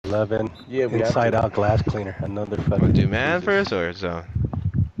11. Yeah, we have Inside to. out glass cleaner. Another Want to fucking do man Jesus. first or zone?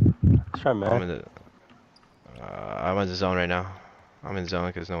 Let's try I'm man. in the. I'm in the zone right now. I'm in zone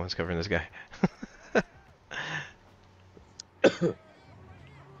because no one's covering this guy.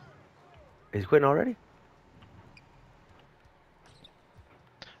 He's quitting already?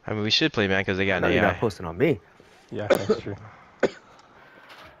 I mean, we should play man because they got No, an you're AI. not posting on me. Yeah, that's true.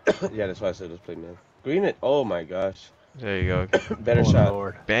 Yeah, that's why I said let's play man. Green it. Oh my gosh. There you go. Better Oh shot.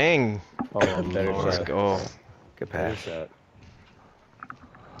 Lord. Bang. Oh Better Lord. Let's shot. go. Good Better pass. shot.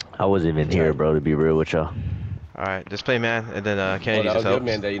 I wasn't even here, bro, to be real with y'all. All right, just play man, and then Oh, Kennedy that just was your helps.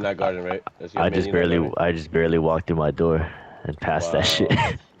 man that you're not guarding, right? That's your I man just you're not guarding? barely walked through my door and passed that shit.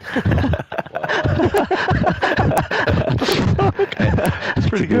 That's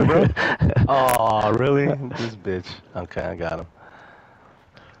pretty good, bro. Oh, really? This bitch. Okay, I got him.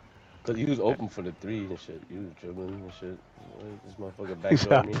 Cause you was open for the three and shit. You was dribbling and shit. This motherfucker He's backdoored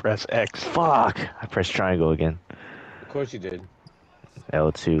got me. press X. Fuck! I pressed triangle again. Of course you did.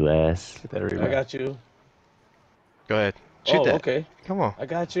 L2 ass. Get that I rebound. got you. Go ahead. Shoot that. Okay. Come on. I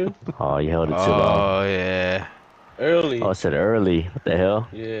got you. Oh, you held it too long. Oh yeah. Early. Oh, I said early. What the hell?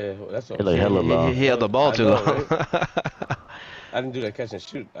 Yeah, well, that's what It I'm looked saying. hella long. He held the ball I too know, long. right? I didn't do that catch and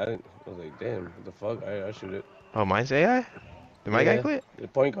shoot. I was like, damn, what the fuck? I shoot it. Oh, mine's AI? Did my guy Yeah. quit? The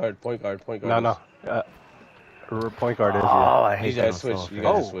point guard. No. Point guard is, Oh, yeah. I You hate that. guys switch. You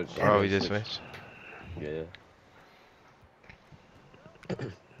guys switch. Oh, we just switched. Yeah.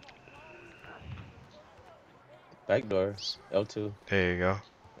 Backdoor. L2. There you go.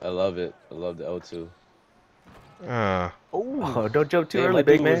 I love it. I love the L2. Oh, don't jump too Damn, early, my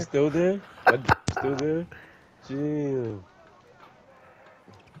big dude man. was still there? My dude still there? Damn.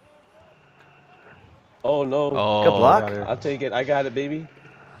 Oh no. Oh. Good block. Got it. I'll take it. I got it, baby.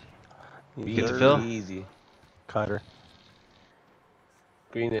 Get the fill. Easy. Cutter.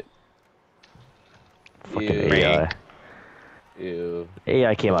 Green it. Fucking Ew. AI. Ew.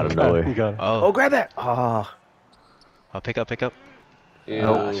 AI came out of You nowhere. got it. Oh. Oh, grab that. Oh, I'll pick up. Ew.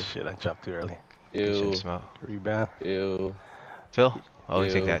 Oh, shit, I jumped too early. Good shit, Ew. smell. Rebound. Ew. Phil? Oh, Ew.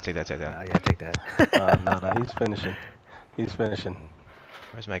 take that. yeah, take that. No, he's finishing. He's finishing.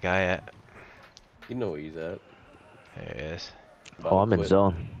 Where's my guy at? You know where he's at. There he is. Oh, I'm in Quit.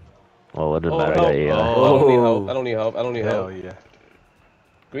 zone. Oh, it doesn't Oh, matter. I help. got AI. Oh, I don't need help. I don't need Hell help. yeah.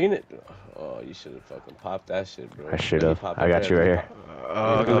 Green it. Oh, you should have fucking popped that shit, bro. I should Let me have. pop I it got you right there. here.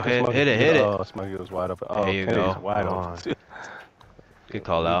 Oh, go hit it. Oh, Smuggy was wide open. Oh, There you Kennedy's go. wide Come open. on. too. Good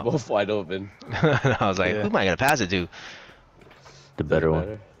call We out. both wide open. I was like, Yeah. who am I gonna pass it to? The better Doesn't one.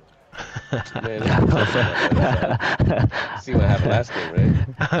 matter. Man, see what happened last game, right?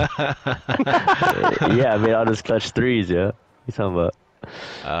 Yeah, I mean, all those clutch threes, yeah. You talking about?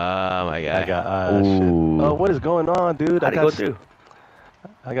 Oh my I god. got, Ooh. shit. Oh, what is going on, dude? How'd he go through?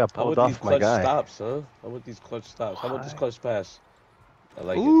 I got How pulled about these off my clutch guy. stops, huh? How about these clutch stops? How about this clutch pass? I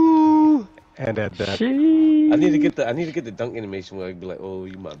like it. Ooh. And at that. Sheesh. I need to get the dunk animation where I be like, oh,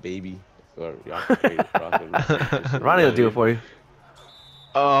 you my baby, or y'all can Ronnie will do it for you.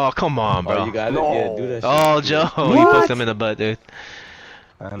 Oh, come on, bro. Oh, you got it. No. Yeah, do that. Oh, shit. Joe, What? you poked him in the butt, dude.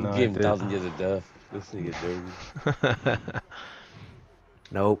 I You know. give him I did. 1,000 years of death. This nigga dirty.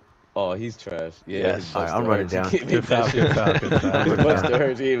 Nope. Oh, he's trash. Yeah, Yes. his All right, butt I'm still running hurts. He down. can't make Good foul, that good shit. foul, good foul. His butt still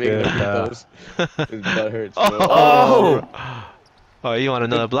hurts. He ain't making Good no free foul. throws. His butt hurts, bro. Oh! Oh, you want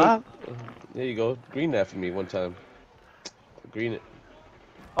another block? There you go. Green that for me one time. Green it.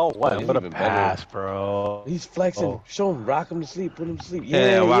 Oh, what? he's What a even better. pass, bro. He's flexing. Oh. Show him. Rock him to sleep. Put him to sleep.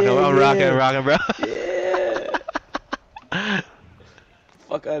 Yeah, I'm rocking, bro. Yeah.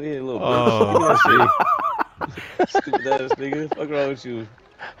 Fuck out of here, little Oh, bitch. Stupid ass nigga. Fuck wrong with you?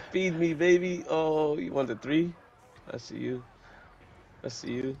 Feed me, baby. Oh, you want the three? I see you. I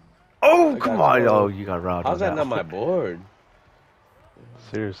see you. Oh, I come got on. you. Oh, you got robbed. How's on that not one. my board?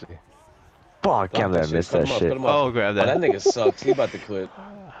 Seriously. Fuck, can't let I shit. miss Cut that him off, shit. cut him off. Oh, grab Oh, that that. nigga sucks. He about to quit.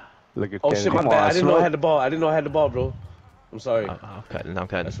 Look at Oh Kennedy. shit, my Come bad. on, I didn't know I Smoke. had the ball. I didn't know I had the ball, bro. I'm sorry. I'm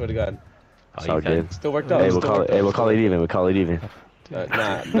cutting. I swear to God. Oh, It's you all cutting. good. Still worked out. Hey, Still we'll call worked it. Hey, out. we'll call it even. We'll call it even.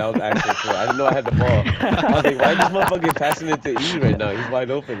 Nah, that was actually cool. I didn't know I had the ball. I was like, why is this motherfucker passing it to E right now? He's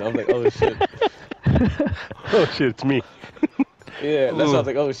wide open. I was like, oh shit. Oh, shit, it's me. Yeah, that's why I was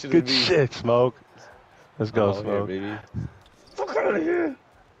like, oh shit, Good it's me. shit, Smoke. Let's go, Oh, here, Smoke. baby. Fuck out of here.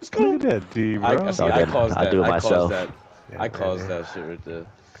 Let's go. Look at that D, bro. I see. all I good. caused I'll that. do it I caused myself. that. Yeah, I caused yeah. that shit right there.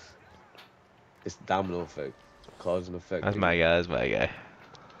 It's domino effect. Cause and effect. That's baby. my guy. That's my guy.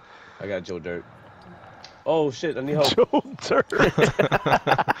 I got Joe Dirt. Oh shit, I need help. Joe Dirt.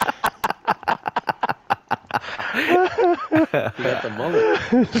 He got the mullet.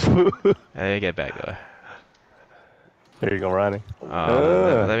 Hey, get back though. There you go, Ronnie.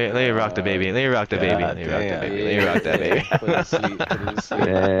 Let me rock the baby. Let me rock the baby. Let me rock the God baby. Let me rock that baby. Put it to sleep. Put it to sleep.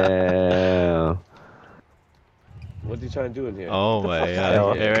 Damn. What are you trying to do in here? Oh Get the my fuck god. out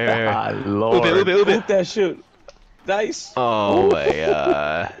of Here, here. here, here. God, Oop Lord. it, oop it, oop it. Oop that shit. Nice. Oh my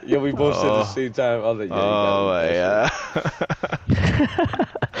god. Yeah, we both said the Oh. same time. I was like, yeah, Oh you gotta my god.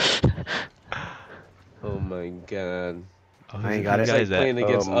 Oh my god. Oh, I ain't who got guy It's it. like is that? playing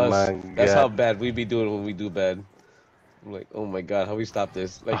against Oh us. my That's how God. bad we be doing when we do bad. I'm like, oh my god, how we stop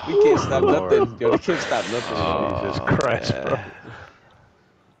this? Like, we can't stop Lord. nothing. Yo, we can't stop nothing. Jesus Oh, Christ, bro. man.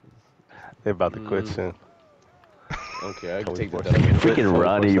 They're about to quit Mm. soon. Okay, I can Can we take the force- W. Freaking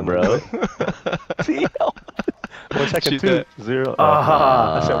Ronnie, bro. See? 1 second, Shoot 2, that. 0.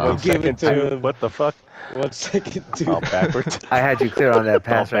 Ah. I said 1 You gave second, it to 2. him. What the fuck? 1 second, dude. Oh, backwards. I had you clear on that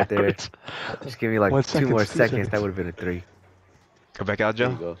pass Oh, right there. backwards. Just give me like 1 2 second, more 2 seconds. That seconds. would have been a 3. Go back out, There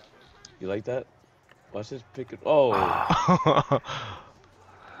you Joe. go. You like that? Watch this pick it. Oh,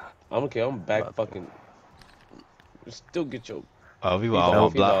 I'm okay. I'm back fucking. Still get your. Oh, we Feet all off,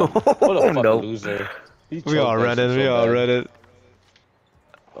 won't feet block. off. What a fucking Nope. loser. He We choked all that running. shit We so all bad. running.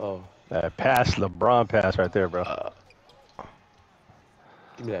 Oh, That pass, LeBron pass right there, bro.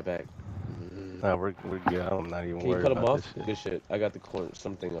 give me that back. Nah, we're good. I'm not even Can you worried cut him about off? this shit. Good shit. I got the corner.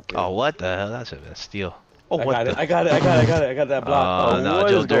 Something up here. Oh, what the hell? That's a steal. Oh, I what got the? it. I got it. I got it. I got it. I got that block. Oh, no, what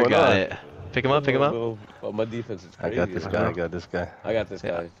Joe is Dirt going got on? it. Pick him up, pick him up. Oh, my defense is I crazy. got this man. guy. I got this guy. I got this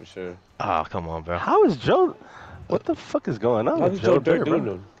Yeah. guy for sure. Oh, come on, bro. How is Joe? What the fuck is going on How's with Joe Joe Dirt Dirt, doing,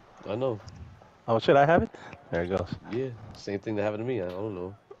 bro? though? I know. Oh, should I have it? There it goes. Yeah, same thing that happened to me. I don't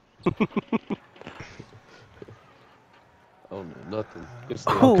know. I don't know nothing. Good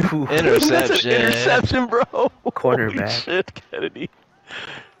steal. Ooh, Interception. Interception, bro. Holy Cornerback. shit, Kennedy.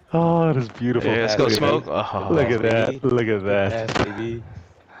 Oh, that is beautiful. Hey, let's pass, go baby. smoke. Good Oh. Look pass, at baby. that. Look at Good that. pass, baby.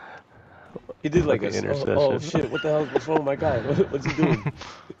 He did like Fucking a oh interception. shit! What the hell? What's wrong with my guy? What's he doing?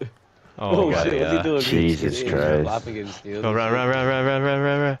 Oh, Oh God, shit! What's he yeah. doing? Jesus He's Christ. flopping and steals. Go and run, shit. run, run, run, run, run,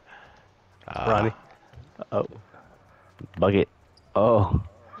 run, run. Ronnie. Oh, Bucket. Oh.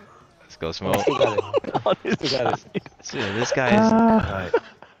 Let's go Oh, smoke. still got it. on his Still got side. it. Dude, this guy is. Alright.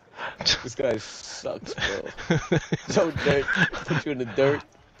 This guy sucks, bro. So dirt. Put you in the dirt.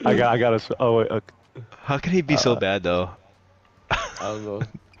 I got us. Oh wait. Okay. How can he be so bad though? I don't know.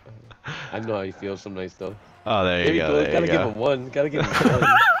 I know how you feel some nights though. Oh, there There you you go. go. There Gotta you give go. him one. Gotta give him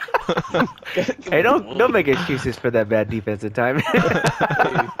one. Gotta give Hey, him don't one. make excuses for that bad defensive time. Hey,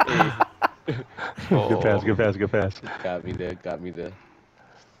 Good pass. Good pass. Good pass. got me there. Got me there.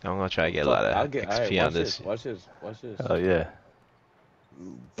 I'm gonna try to get a Fuck, lot I'll of get. XP Alright, on watch this. this. Watch this. Watch this. Oh yeah.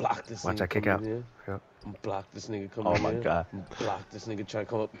 Block this Watch nigga that kick coming out. in here. Yep. Block this nigga coming Oh in my here. God. Block this nigga trying to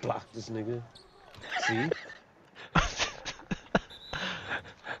come up. Block this nigga. See?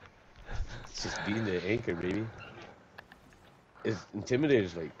 It's just being the anchor, baby. It's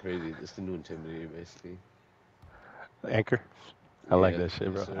Intimidator's like crazy. It's the new Intimidator, basically. Anchor. I like Yeah, that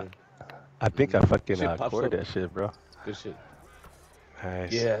shit, bro. yes, sir. I think I fucking Shit pops corded up. that shit, bro. Good shit.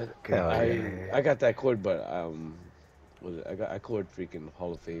 Nice. Yeah, Hell I got that cord, but was it? I cord freaking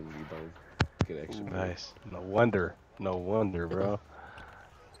Hall of Fame rebound. Get extra. Nice. No wonder. No wonder, bro.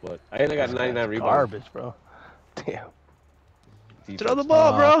 But I only got 99 rebounds. Garbage, bro. Damn. Throw the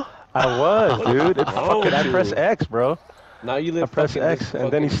ball, bro. I was, dude. It's wrong fucking. I with pressed you? X, bro. Now you I live pressed fucking X,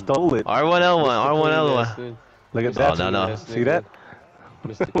 and then he stole it. R1L1. Mr. R1L1. Clean-ass Look at Mr. that. Oh, no. Clean-ass See that?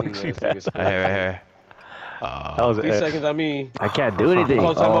 Mr. Look, Clean see ass that? nigga. Right here, right here. That was an 3 X. seconds on me. I can't do anything.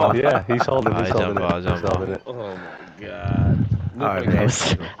 Oh, time Oh out. yeah, he's holding. I He's holding jump it. ball, He's jump ball. holding it. Oh my god. No Alright, point, man.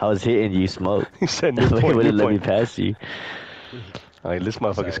 guys. I was hitting you, smoke. He said new Like, it point. wouldn't New let me point. pass you. Like this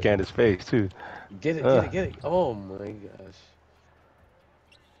motherfucker Sorry. scanned his face too. Get it, get it. Oh my gosh.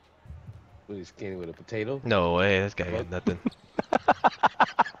 What, he's scanning with a potato? No way. This guy got nothing.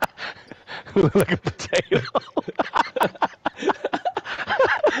 Like a potato.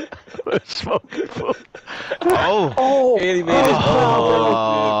 Smoking fool. Oh. And he made it.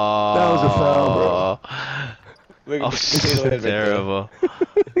 Oh. That was a foul, bro. Look Oh, at the potato head right there. terrible.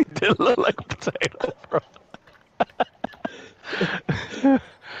 He did look like a potato, bro.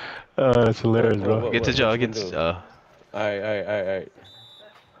 Oh, that's hilarious, bro. What- Get to what Joe. you Get gonna do? to Alright.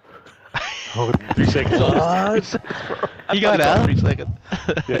 Oh, 3 seconds. He got out? 3 seconds.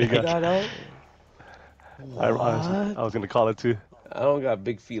 Yeah, he You got. got out? I was gonna call it too. I don't got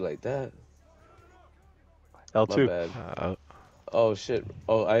big feet like that. My L2. bad. Oh shit.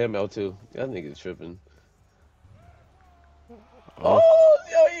 Oh, I am L2. That nigga's tripping. Oh,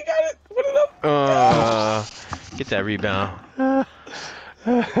 yo, you got it. Put it up. Get that rebound.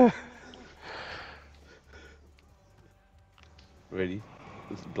 Ready?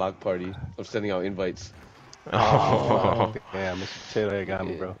 It's a block party. I'm sending out invites. Oh, damn, Mr. Potato Head got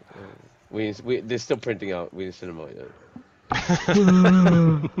me, bro. They're still printing out. We didn't send them out yet.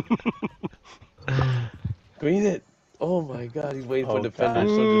 Green it. Oh my God, he's waiting for Oh, defenders.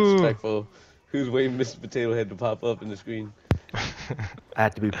 God. So disrespectful. He was waiting for Mr. Potato Head to pop up in the screen. I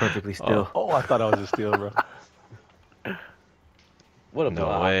have to be perfectly still. Oh, I thought I was a steal, bro. What a No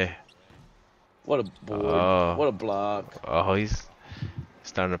block. way. What a board. Oh. What a block. Oh, he's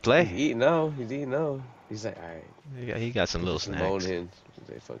starting to He's play. eating now. He's eating now. He's like, alright. He got some little Some bone snacks. hands. He's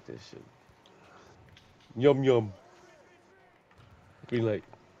like, fuck this shit. Yum yum. Green light.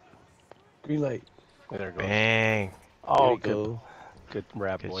 Green light. There it goes. Bang. Oh, There you good, go. good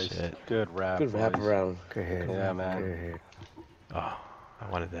rap, Good boys. shit. Good rap, Good wrap boys. around. Good hit. Yeah, man. Good hit. Oh, I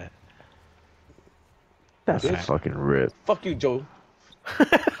wanted that. That's a Bitch. fucking rip. Fuck you, Joe.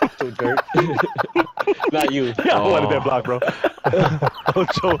 Joe Dirt. Not you. I wanted that Oh. block, bro. Oh,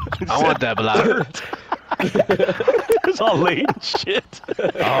 Joe. I want that block. It's all late and shit.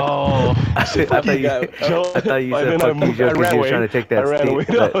 Oh. I thought you, Joe, I thought you and said then fuck I you, Joe, ran because you were away. trying to take I that, ran away.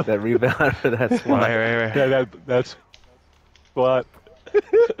 that rebound for that swat. Right. Yeah, that's what.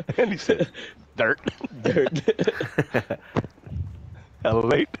 And he said, dirt. Dirt. Hella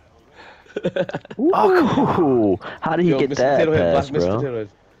late. Oh, how did he Yo, get Mr. that Potato Head, pass, block Mr. bro? Potato Head.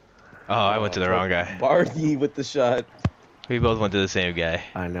 Oh, I went to the wrong guy. Barney with the shot. We both went to the same guy.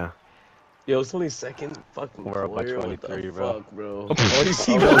 I know. Yo, it's only second fucking We're up by quarter. What 23, the bro. fuck, bro? Oh, you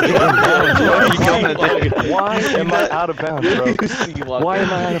see Why am I out of bounds, bro? You see walking. Why am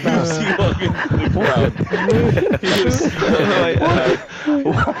I out of bounds? You see walking through the crowd. You see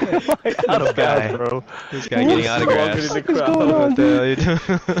walking Out of guy. bounds, bro. This guy getting autographs. walking in the crowd. What the hell are you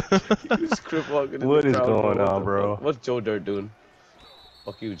doing? You just crip walking in What the is crowd, going What on, the bro? fuck? What's Joe Dirt doing?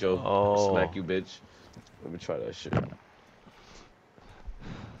 Fuck you, Joe. Oh. Smack you, bitch. Let me try that shit.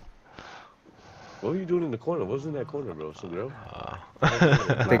 What were you doing in the corner? What was in that corner, bro? Some girl? I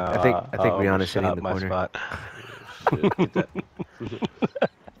think Rihanna's sitting in the my corner. spot. Shit, get that.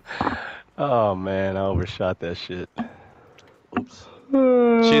 Oh man, I overshot that shit. Oops.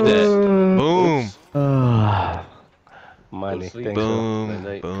 Shoot that. Boom. Oops. Money. sleep. Thanks, bro. Boom.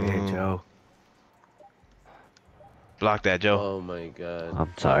 Night-night. Hey, Boom. Joe. Block that, Joe. Oh my god.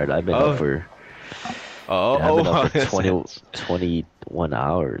 I'm tired. I've been Oh. up for Oh, I've been up for that's 21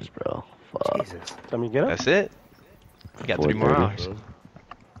 hours, bro. Fuck. Jesus. Time you get up? That's it. You got 3 more 4:30. hours.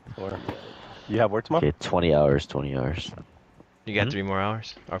 Bro. Or you have work tomorrow? Okay, 20 hours, 20 hours. You got 3 more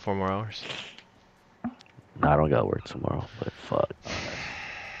hours or 4 more hours. No, I don't got work tomorrow, but fuck.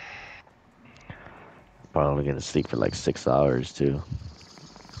 Probably only gonna sleep for like 6 hours too.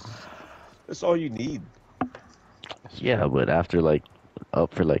 That's all you need. Yeah, but after like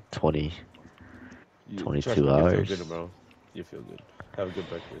up for like 20. You, 22 trust me, hours. You feel good, bro. You feel good. Have a good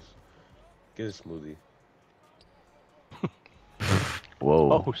breakfast. Get a smoothie.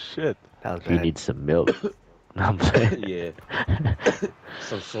 Whoa, Oh shit. That was he bad. needs some milk. I'm saying. Yeah.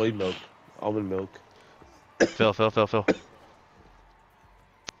 Some soy milk. Almond milk. Phil. Smoke.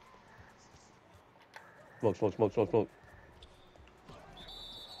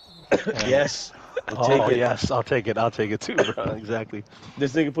 Yes. I'll Oh take it. yes, I'll take it. I'll take it too, bro. Exactly.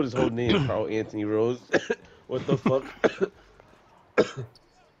 This nigga put his whole name, Carl Anthony Rose. What the fuck?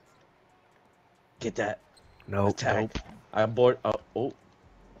 Get that. Nope. Attack. I'm bored. Oh.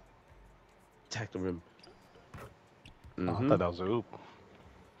 Attack the rim. Oh, I Mhm. thought that was a oop.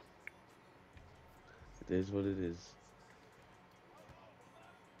 It is what it is.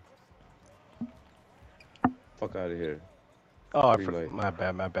 Fuck out of here. Oh, I Green light. my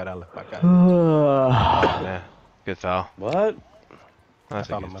bad. I left my guy. Yeah. Good foul. What? That's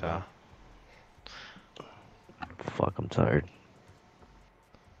a found good him, I foul. Fuck, I'm tired.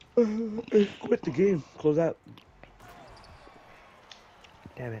 Quit the game. Close out.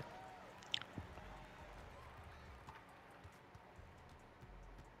 Damn it.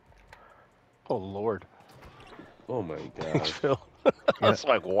 Oh lord. Oh my Thanks, god. Phil. That's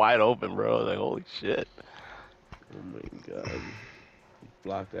like wide open, bro. Like holy shit. Oh my god.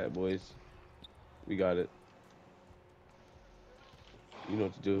 Block that, boys. We got it. You know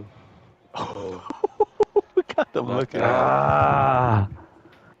what to do. Oh. We got them Knock looking. it out.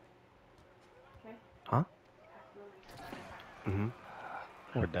 Ah.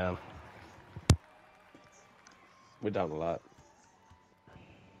 We're down. We're down a lot.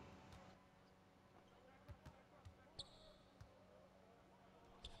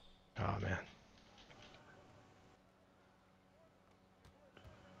 Oh man.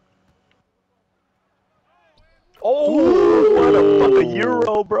 Oh, what a fucking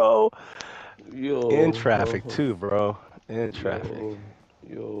euro, bro. Yo. In traffic bro. too, bro. In traffic.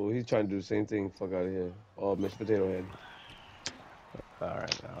 Yo, he's trying to do the same thing. Fuck out of here. Oh, Mr. Potato Head. All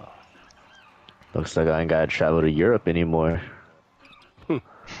right now. Looks like I ain't gotta travel to Europe anymore.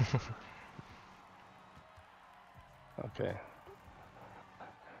 Okay.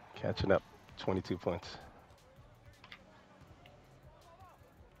 Catching up. 22 points.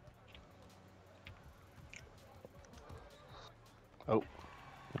 Oh.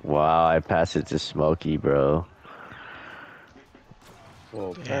 Wow, I passed it to Smokey, bro.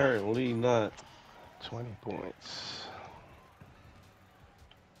 Well, apparently not. 20 points.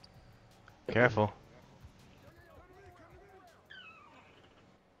 Careful.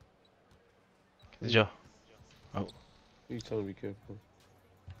 Joe. You telling me be careful.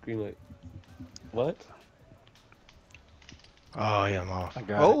 Green light. What? Oh, yeah, I'm off. I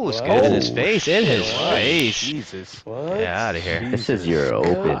got Oh, it. it's good in his Oh, face. In his shit. face. Jesus. What? Get out of here. This is your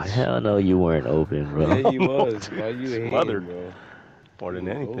open. What? Hell no, you weren't open, bro. Yeah, he was. Why you hating, Smothered. bro? More than He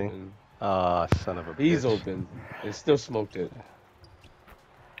was anything. open. Ah, son of a He's bitch. open. And still smoked it.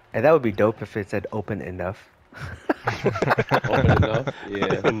 And that would be dope if it said open enough. Open enough?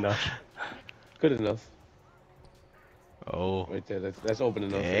 Yeah. Enough. Good enough. Oh. Right there. That's open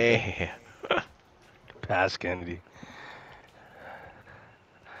enough. Right there. Yeah. Pass, Kennedy.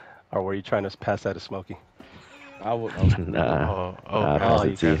 Or were you trying to pass that to Smokey? I would. Nah. Oh, Nah, okay. pass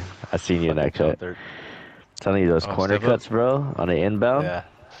you it to you. can. I seen you in that cut. Third. Telling you those Oh, corner step up. cuts, bro, on the inbound. Yeah.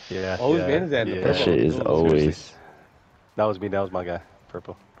 Yeah. Oh, whose yeah, man is that in the yeah. That purple? shit is Seriously. always. That was me. That was my guy.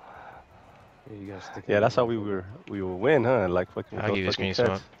 Purple. Yeah, you gotta stick Yeah, it that's in. how we will win, huh? Like fucking. I'll those give you a fucking screen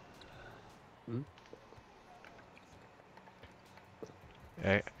cuts. smoke.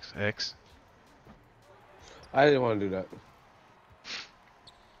 X. I didn't want to do that.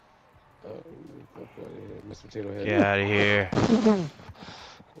 Mr. Potato Head. Get out of here.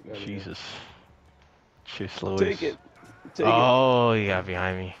 Get outta Jesus. Cheers, here. Louis. Take it. Take Oh, he got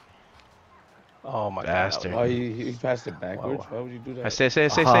behind me. Oh my Bastard. it. god. Oh, he passed it backwards? Wow. Why would you do that? I say.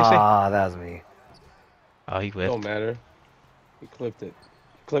 Ah, that was me. Oh, he whipped. Don't matter. He clipped it.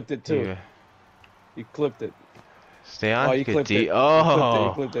 Clipped it too. Yeah. He clipped it. Stay on. Oh, you Good clipped D. it. Oh.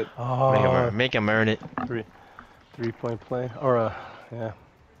 You clipped it. Oh, Make him earn it. 3-point play. Or yeah.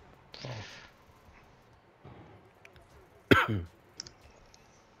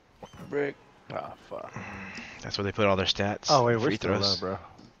 Brick. Ah, fuck. That's where they put all their stats. Oh wait, we're free still throws. up, bro.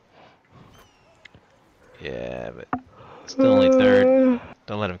 Yeah, but still only third.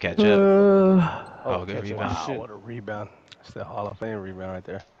 Don't let him catch up. Oh, good catch up. rebound. Wow, Shit. what a rebound. That's the Hall of Fame rebound right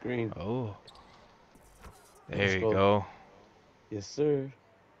there. Green. Oh. There Let's you go. go. Yes, sir.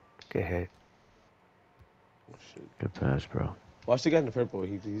 Good hit. Oh, shit. Good pass, bro. Watch the guy in the purple.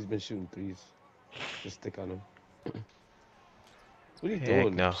 He's been shooting threes. Just stick on him. What are you Heck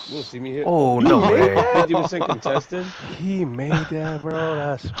doing? no. You don't see me here? Oh, no way. 50% contested? He made that, bro.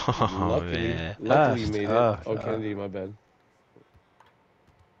 That's Oh, Luckily man. he That's made tough, it. Oh, dog. Kennedy, my bad.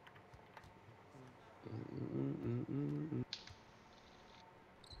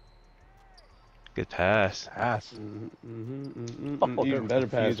 Good pass. ass. Oh, Even better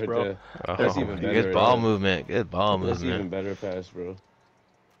pass confused, right bro. there. Oh, That's even better good right ball there. movement. Good ball That's even movement. better pass, bro.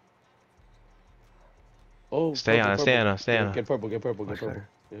 Oh, Stay purple, on, purple. stay on, stay Yeah, on. Get purple, get purple, get Okay. purple.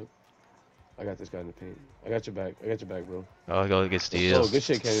 Yep. I got this guy in the paint. I got your back. I got your back, bro. Oh, go get Oh, steals. good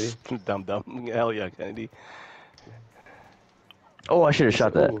shit, Kennedy. Dumb. Hell yeah, Kennedy. Oh, I should have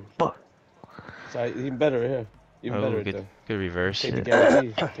shot that. Ooh. Fuck. So even better right here. Even better Oh, right good, there. good reverse. Take the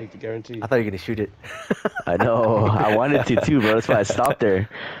guarantee. Take the guarantee. I thought you were gonna shoot it. I know. I wanted to too, bro. That's why I stopped there.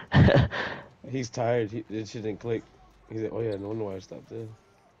 He's tired. This shit didn't click. He's like, oh yeah, no wonder why I stopped there.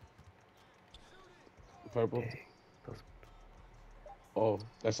 Purple. Oh,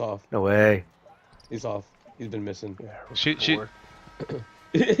 that's off. No way. He's off. He's been missing. Yeah, Shoot.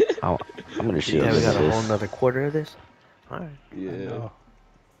 I'm gonna shoot Yeah, him we with got a whole this. nother quarter of this. All right. Yeah. No.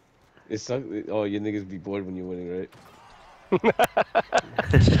 It sucks. Oh, you niggas be bored when you're winning, right? But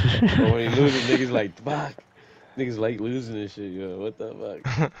when you losing, niggas like, fuck. Niggas like losing and shit, yo. What the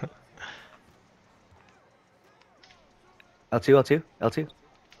fuck? L2.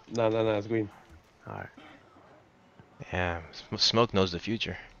 No, it's green. All right. Yeah, Smoke knows the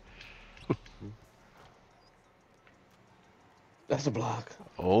future. That's a block.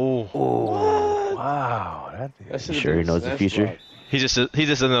 Oh, Oh, Wow. That should've Sure been he a knows the smash future? block. he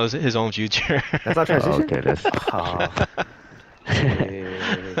just knows his own future. that's not Oh, transition. okay, that's. Oh,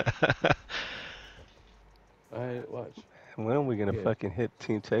 Yeah. Alright, watch. When are we gonna Yeah. fucking hit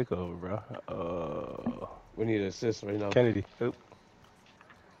team takeover, bro? We need an assist right now. Kennedy. Oop.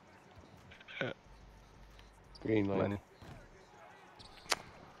 Green light. Lenny.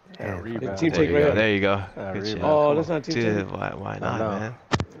 Yeah, Yeah, rebound. team there take you right go. up. There you go. Ah, Good shit. rebound. Oh, Come that's on. not team Dude, take. why I not, know. man?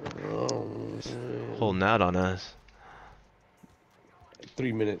 Oh, shit. holding out on us.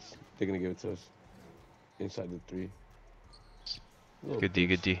 3 minutes. They're gonna give it to us. Inside the 3. Little Good D,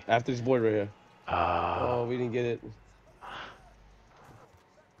 peeps. good D. After this board right here. Ah, Oh, we didn't get it.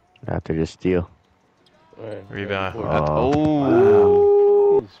 After this steal. Alright. rebound. board.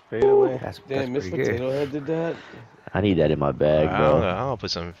 Oh, He's fade away. That's Damn, Miss pretty good. Potato Head did that. I need that in my bag, I don't know. bro. I'll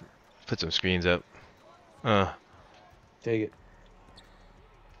put some screens up. Take it.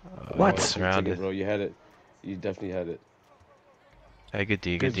 What? Take it, Surrounded. bro. You had it. You definitely had it. Hey, good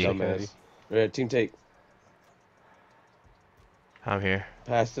D, good Good D. job. Dumbass. Right, team take. I'm here.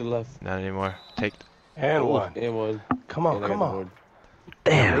 Pass to the left. Not anymore. Take. And Ooh, one. And one. Come on, And I got come the on. board.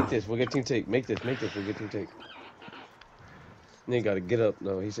 Damn. Make this. We'll get team take. Make this. We'll get team take. Nigga gotta get up.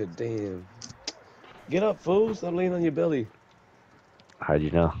 No, he said, damn. Get up, fool. Stop laying on your belly. How'd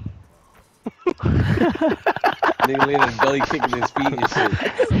you know? Nigga laying on his belly, kicking his feet and shit.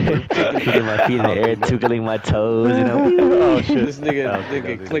 Kicking my feet in the air, twiggling my toes, you know? Oh shit. This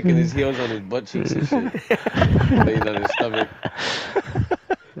nigga clicking his heels on his butt cheeks and shit. Laying on his stomach.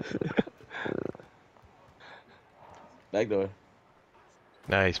 Back door.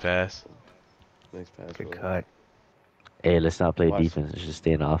 Nice pass. Nice pass. Good bro. cut. Hey, let's not play Watch. defense. Let's just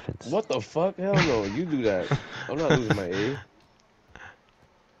stay in offense. What the fuck? Hell no. You do that. I'm not losing my A.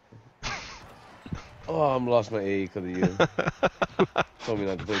 Oh, I'm lost my A because of you. Told me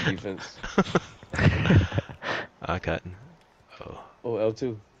not to play defense. I cutting. Oh. Oh,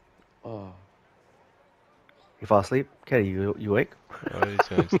 L2. Oh. You fall asleep? Kenny, you awake? Oh, he's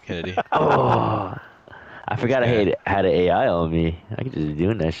going to Kennedy. Oh, I forgot I had an AI on me. I could just be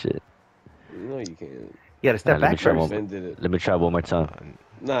doing that shit. No, you can't. You gotta step Alright, let me back try first. Ben did it. Let me try one more time.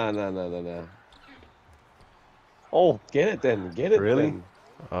 Nah. Oh, Get it then. Get it Really? then.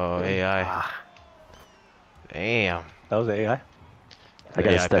 Oh, AI. Damn. that was AI. I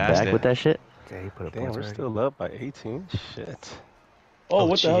gotta AI step passed back it. with that shit. Yeah, he put up Damn, points we're already. still up by 18. Shit. Oh, Oh,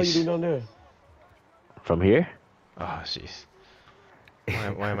 what the hell you jeez. doing down there? From here? Oh, jeez.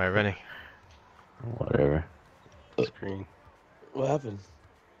 Why am I running? Whatever. Screen. What happened?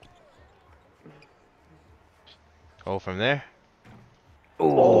 Oh, from there?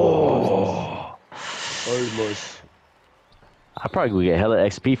 Oh, almost. I probably would get hella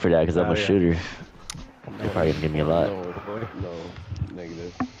XP for that because I'm Oh, a yeah. shooter. They're probably gonna give me a lot. No,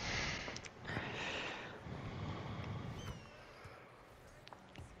 negative.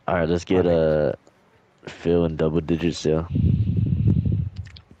 Alright, let's get Phil in double digits still.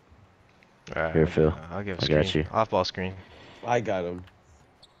 All right. Here, Phil. I'll give a I screen. got you. Off ball screen. I got him.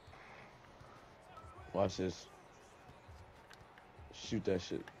 Watch this. Shoot that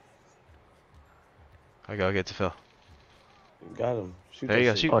shit. I'll go get to Phil. Got him. Shoot There that you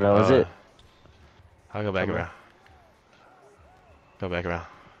go. shit. Shoot. Oh, that was it. I'll go back Come on. around. Go back around.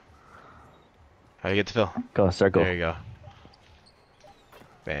 How you get to Phil? Go, circle. There you go.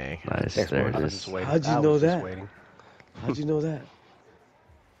 Bang. Nice. Thanks, There boy. it I was is. just waiting. How'd you I know was just that? waiting. How'd you know that?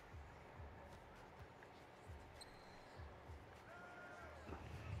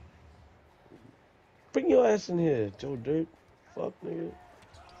 Bring your ass in here, Joe Dirt. Fuck, nigga.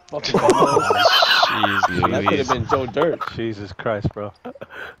 Fuck you, dumbass. Jeez, That could have Louise. been Joe Dirt. Jesus Christ, bro.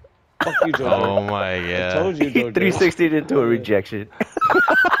 Fuck you, Joe Oh Dirt. my I god. told you, He Joe Dirt. 360 into a rejection.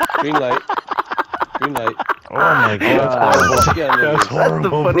 Green light. Green light. Oh my god. Fuck yeah, nigga. That's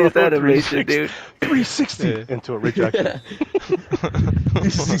horrible, the funniest bro. animation, dude. 360 into a rejection.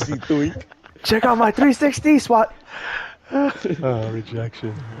 363. Check out my 360 SWAT. Oh,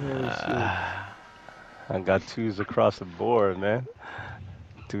 rejection. I got twos across the board, man.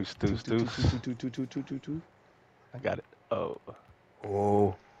 Deuce. I got it. Oh.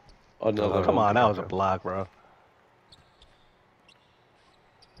 Oh. Another Come one. on, that was a block, bro.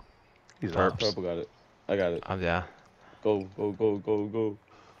 He's up. Purple got it. I got it. I'm down. Go.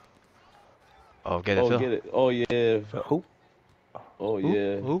 Oh, get it, Oh, Phil. get it. Oh, yeah. Who? Oh,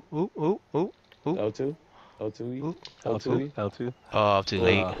 yeah. Ooh. L2? L2E? Ooh. L2E? L2. Oh, up too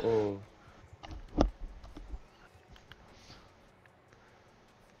late. Oh.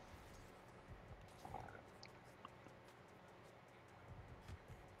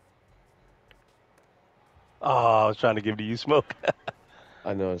 Oh, I was trying to give it to you, Smoke.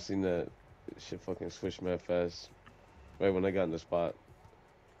 I know, I seen that. Shit fucking switched mad fast. Right when I got in the spot.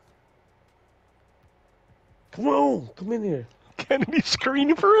 Come on! Come in here. Kennedy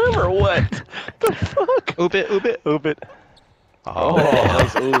screening for him or what? The fuck? Oop it. Oop it. Oh, Oh,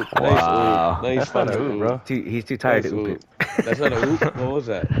 nice oop. Wow. Nice That's not a fucking oop, bro. He's too tired Nice to oop oop. it. That's not a oop? What was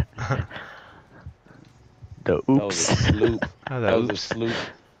that? The That was a oops. sloop. oh, That was a oops. sloop.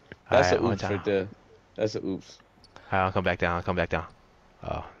 That's Alright, a one oops time. right there. That's a oops. Alright, I'll come back down.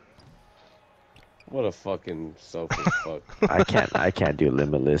 Oh. What a fucking selfish fuck. I can't do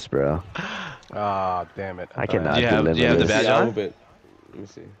limitless, bro. Ah, damn it. I thought cannot Do you do have- do you have the Let me limitless. badge see, I'll on? move it. Let me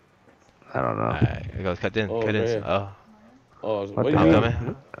see. I don't know. Alright, go cut in. Oh, cut in. right here. Oh, Oh, What what the do you I'm mean? hell?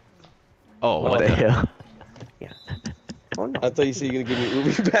 coming. Oh, What what the the? hell? Yeah. Oh no. I thought you said you're gonna give me Uber.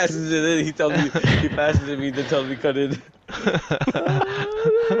 He passes it in. He tells me he passes it me, then tells me cut in.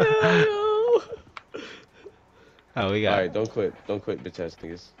 Oh, Oh, we got. alright, don't quit. Don't quit, bitch ass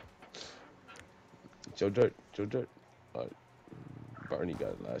niggas. Joe Dirt. Joe Dirt. Alright. Barney got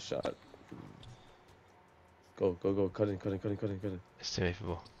it last shot. Go, go, go. Cut in, cut in, cut in, cut in, cut in. It's too many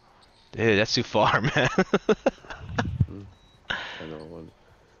people. Dude, that's too far, man. I know one.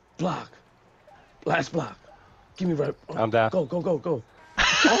 Block. Last block. Give me right. I'm down. Go, go, go, go.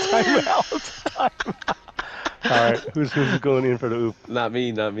 Alright, who's going in for the oop? Not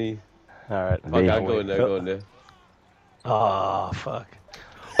me, not me. Alright. Fuck, I'll go in there, go in there. Oh, fuck.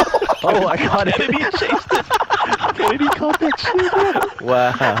 Oh, I got it. Kennedy chased it. Kennedy caught that shit.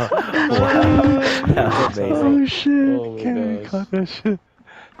 Wow. Wow. That was amazing. Oh, shit. Oh, my Kennedy gosh. caught that shit.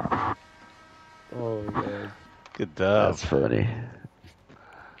 Oh, man. Good dub. That's funny.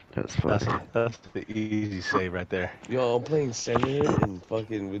 That's funny. That's the easy save right there. Yo, I'm playing center and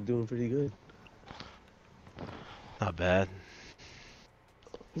fucking, we're doing pretty good. Not bad.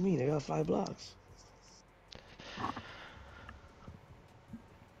 What do you mean? I got 5 blocks.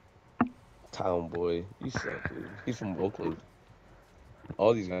 Town boy, you suck, dude. He's from Oakland.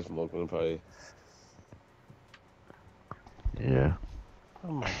 All these guys from Oakland, probably. Yeah.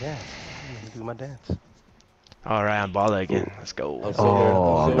 Oh, my dance. I'm gonna do my dance. Alright, I'm ball again. Let's go. I'm silver,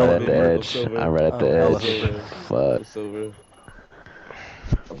 Oh, I'm I'm silver, right at baby, the I'm edge. silver. I'm right at the Oh, edge. silver. Fuck. I'm silver.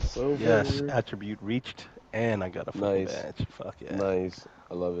 I'm silver. Yes, attribute reached, and I got a fucking Nice. badge. Fuck yeah. Nice.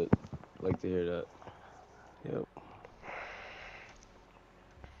 I love it. Like to hear that. Yep.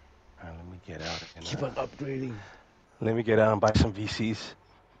 Alright, let me get out and Keep on upgrading. let me get out and buy some VCs.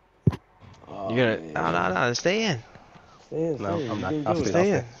 Oh, You're man. gonna. No, stay in. Stay in, No, stay in. I'm You not. doing I'll good. stay.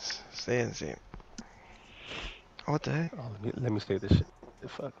 Stay in. Stay in, stay in. What the heck? Oh, let me stay this shit.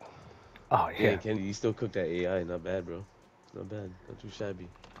 Fuck. Oh Yeah, yeah. Kenny, you still cook that AI. Not bad, bro. Not bad. Not too shabby.